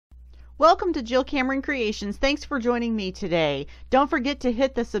Welcome to Jill Cameron Creations. Thanks for joining me today. Don't forget to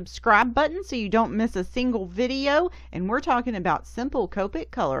hit the subscribe button so you don't miss a single video. And we're talking about simple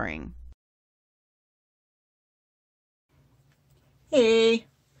Copic coloring. Hey,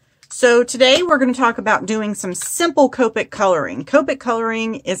 so today we're going to talk about doing some simple Copic coloring. Copic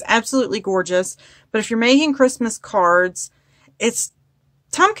coloring is absolutely gorgeous, but if you're making Christmas cards, it's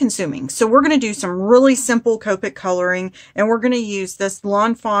time consuming. So we're going to do some really simple Copic coloring, and we're going to use this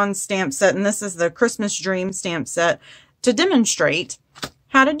Fawn stamp set, and this is the Christmas Dream stamp set, to demonstrate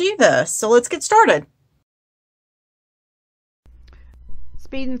how to do this. So let's get started.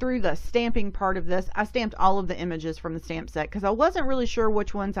 Speeding through the stamping part of this, I stamped all of the images from the stamp set because I wasn't really sure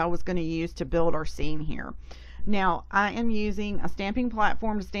which ones I was going to use to build our scene here. Now, I am using a stamping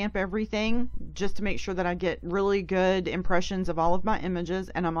platform to stamp everything just to make sure that I get really good impressions of all of my images,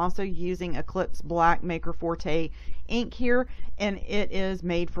 and I'm also using Eclipse Black Maker Forte ink here, and it is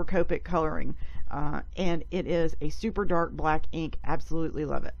made for Copic coloring, and it is a super dark black ink. Absolutely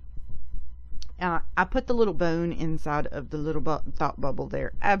love it. I put the little bone inside of the little thought bubble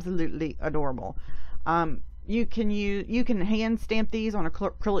there. Absolutely adorable. You can hand stamp these on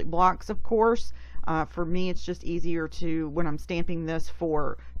acrylic blocks, of course. For me, it's just easier to, when I'm stamping this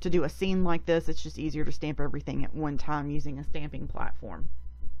to do a scene like this, it's just easier to stamp everything at one time using a stamping platform.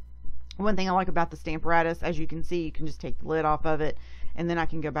 One thing I like about the Stamparatus, as you can see, you can just take the lid off of it, and then I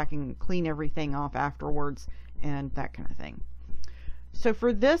can go back and clean everything off afterwards and that kind of thing. So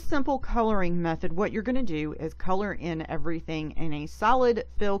for this simple coloring method, what you're going to do is color in everything in a solid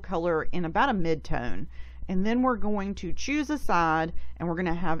fill color in about a mid-tone. And then we're going to choose a side, and we're going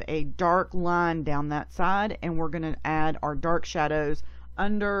to have a dark line down that side, and we're going to add our dark shadows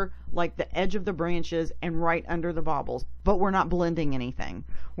under like the edge of the branches and right under the baubles. But we're not blending anything.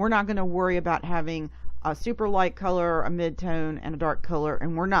 We're not going to worry about having a super light color, a mid-tone, and a dark color,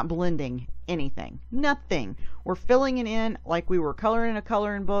 and we're not blending anything. Nothing. We're filling it in like we were coloring a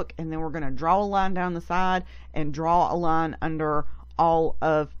coloring book, and then we're going to draw a line down the side and draw a line under all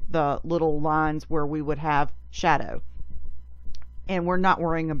of the little lines where we would have shadow. And we're not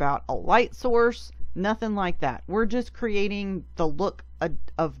worrying about a light source, nothing like that. We're just creating the look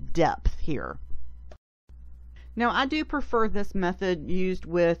of depth here. Now, I do prefer this method used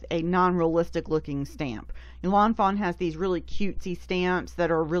with a non-realistic looking stamp. Fawn has these really cutesy stamps that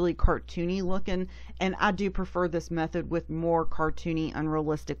are really cartoony looking, and I do prefer this method with more cartoony,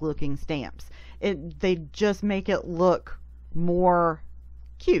 unrealistic looking stamps. They just make it look more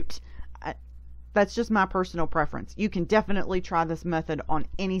cute. That's just my personal preference. You can definitely try this method on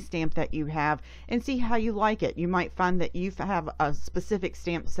any stamp that you have and see how you like it. You might find that you have a specific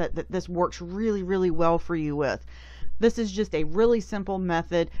stamp set that this works really, really well for you with. This is just a really simple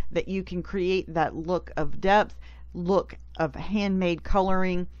method that you can create that look of depth, look of handmade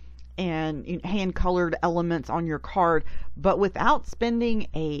coloring, and hand colored elements on your card, but without spending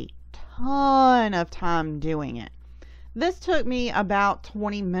a ton of time doing it. This took me about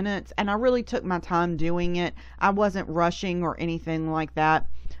 20 minutes, and I really took my time doing it. I wasn't rushing or anything like that.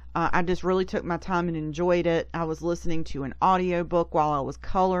 I just really took my time and enjoyed it. I was listening to an audiobook while I was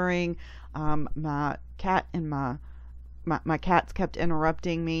coloring. My cat and my cats kept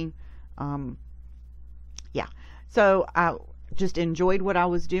interrupting me. Yeah, so I just enjoyed what I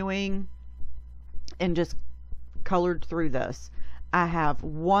was doing and just colored through this. I have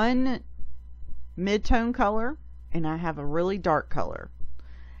one mid-tone color, and I have a really dark color,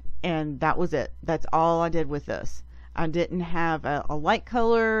 and that was it. That's all I did with this. I didn't have a light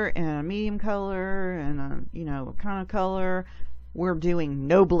color and a medium color and a kind of color. We're doing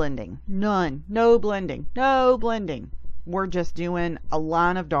no blending, none, no blending, no blending. We're just doing a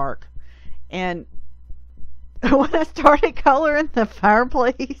line of dark. And when I started coloring the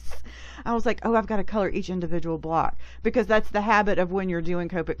fireplace, I was like, oh, I've got to color each individual block, because that's the habit of when you're doing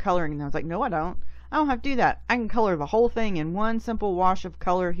Copic coloring. And I was like, no, I don't have to do that. I can color the whole thing in one simple wash of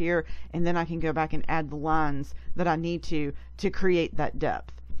color here, and then I can go back and add the lines that I need to create that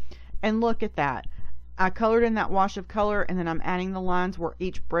depth. And look at that. I colored in that wash of color, and then I'm adding the lines where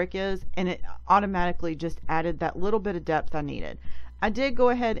each brick is, and it automatically just added that little bit of depth I needed. I did go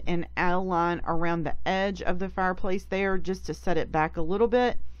ahead and add a line around the edge of the fireplace there just to set it back a little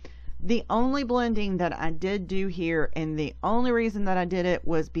bit. The only blending that I did do here, and the only reason that I did it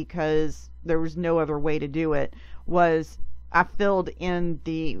was because there was no other way to do it, was I filled in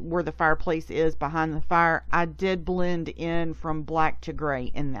where the fireplace is behind the fire. I did blend in from black to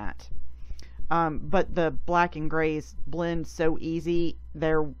gray in that. But the black and grays blend so easy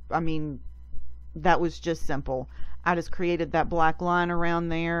there. I mean, that was just simple. I just created that black line around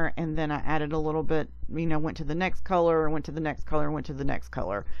there, and then I added a little bit, went to the next color, and went to the next color, and went to the next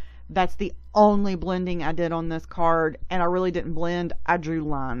color. That's the only blending I did on this card, and I really didn't blend. I drew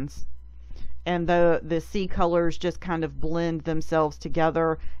lines. And the C colors just kind of blend themselves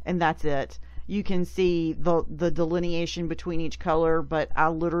together, and that's it. You can see the delineation between each color, but I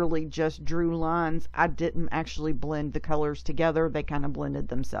literally just drew lines. I didn't actually blend the colors together. They kind of blended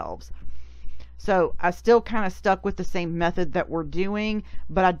themselves. So I still kind of stuck with the same method that we're doing,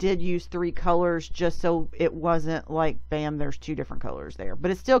 but I did use 3 colors just so it wasn't like, bam, there's 2 different colors there. But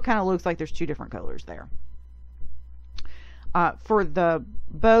it still kind of looks like there's 2 different colors there. For the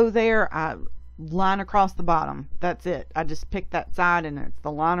bow there, I line across the bottom. That's it. I just picked that side and it's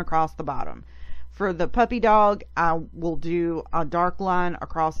the line across the bottom. For the puppy dog, I will do a dark line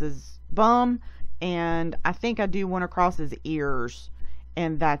across his bum, and I think I do one across his ears,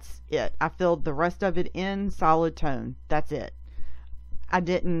 and that's it. I filled the rest of it in solid tone. That's it. I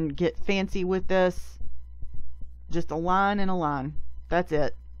didn't get fancy with this. Just a line and a line. That's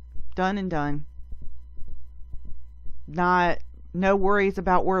it. Done and done. No worries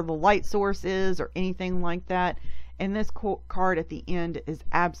about where the light source is or anything like that. And this card at the end is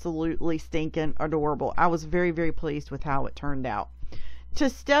absolutely stinking adorable. I was very, very pleased with how it turned out. To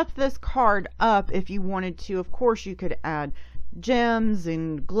step this card up, if you wanted to, of course you could add gems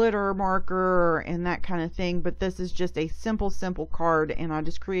and glitter marker and that kind of thing, but this is just a simple card, and I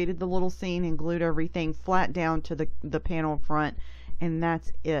just created the little scene and glued everything flat down to the panel front, and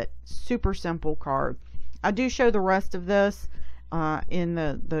that's it. Super simple card. I do show the rest of this in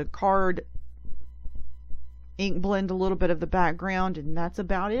the card, ink blend a little bit of the background, and that's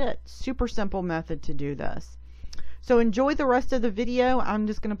about it. Super simple method to do this. So enjoy the rest of the video. I'm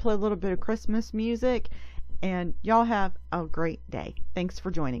just going to play a little bit of Christmas music, and y'all have a great day. Thanks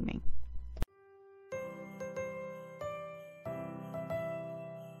for joining me.